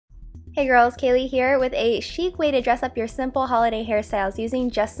Hey girls, Kaylee here with a chic way to dress up your simple holiday hairstyles using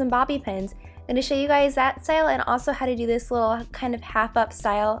just some bobby pins. I'm going to show you guys that style and also how to do this little kind of half up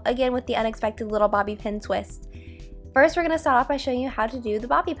style, again with the unexpected little bobby pin twist. First, we're going to start off by showing you how to do the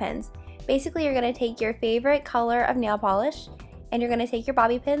bobby pins. Basically, you're going to take your favorite color of nail polish and you're going to take your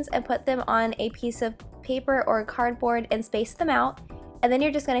bobby pins and put them on a piece of paper or cardboard and space them out. And then you're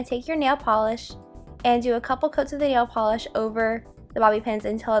just going to take your nail polish and do a couple coats of the nail polish over the bobby pins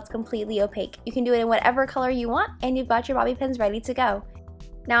until it's completely opaque. You can do it in whatever color you want and you've got your bobby pins ready to go.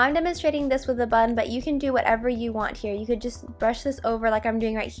 Now I'm demonstrating this with a bun, but you can do whatever you want here. You could just brush this over like I'm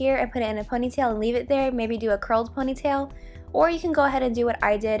doing right here and put it in a ponytail and leave it there, maybe do a curled ponytail, or you can go ahead and do what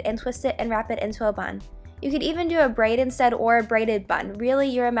I did and twist it and wrap it into a bun. You could even do a braid instead or a braided bun. Really,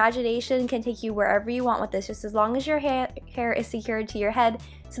 your imagination can take you wherever you want with this, just as long as your hair is secured to your head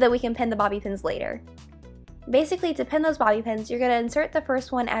so that we can pin the bobby pins later. Basically, to pin those bobby pins, you're going to insert the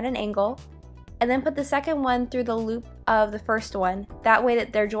first one at an angle and then put the second one through the loop of the first one. That way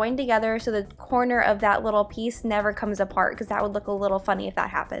that they're joined together so the corner of that little piece never comes apart, because that would look a little funny if that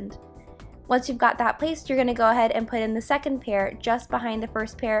happened. Once you've got that placed, you're going to go ahead and put in the second pair just behind the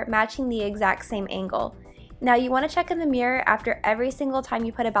first pair, matching the exact same angle. Now you want to check in the mirror after every single time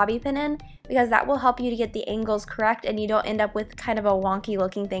you put a bobby pin in, because that will help you to get the angles correct and you don't end up with kind of a wonky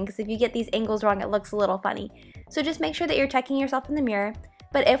looking thing, because if you get these angles wrong it looks a little funny. So just make sure that you're checking yourself in the mirror,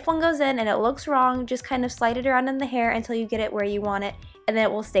 but if one goes in and it looks wrong, just kind of slide it around in the hair until you get it where you want it, and then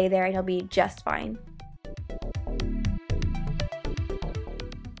it will stay there and you'll be just fine.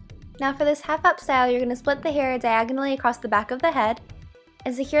 Now for this half up style, you're going to split the hair diagonally across the back of the head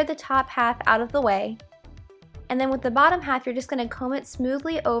and secure the top half out of the way. And then with the bottom half, you're just going to comb it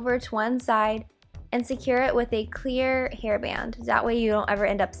smoothly over to one side and secure it with a clear hairband. That way you don't ever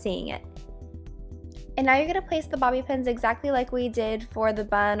end up seeing it. And now you're going to place the bobby pins exactly like we did for the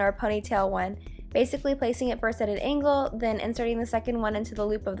bun or ponytail one. Basically placing it first at an angle, then inserting the second one into the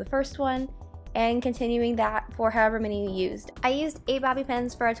loop of the first one, and continuing that for however many you used. I used 8 bobby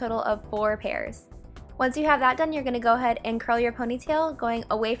pins for a total of 4 pairs. Once you have that done, you're going to go ahead and curl your ponytail going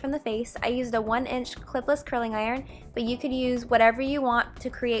away from the face. I used a 1-inch clipless curling iron, but you could use whatever you want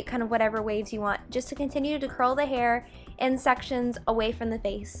to create kind of whatever waves you want, just to continue to curl the hair in sections away from the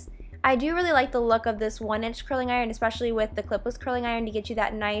face. I do really like the look of this 1-inch curling iron, especially with the clipless curling iron, to get you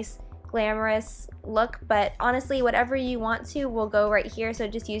that nice glamorous look, but honestly whatever you want to will go right here, so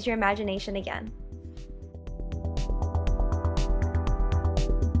just use your imagination again.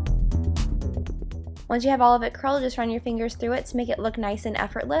 Once you have all of it curled, just run your fingers through it to make it look nice and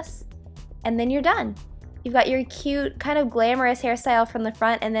effortless. And then you're done. You've got your cute, kind of glamorous hairstyle from the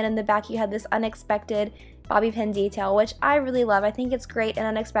front, and then in the back you have this unexpected bobby pin detail, which I really love. I think it's great and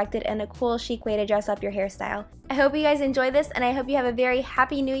unexpected and a cool, chic way to dress up your hairstyle. I hope you guys enjoy this, and I hope you have a very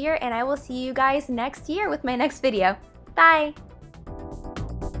happy new year, and I will see you guys next year with my next video. Bye!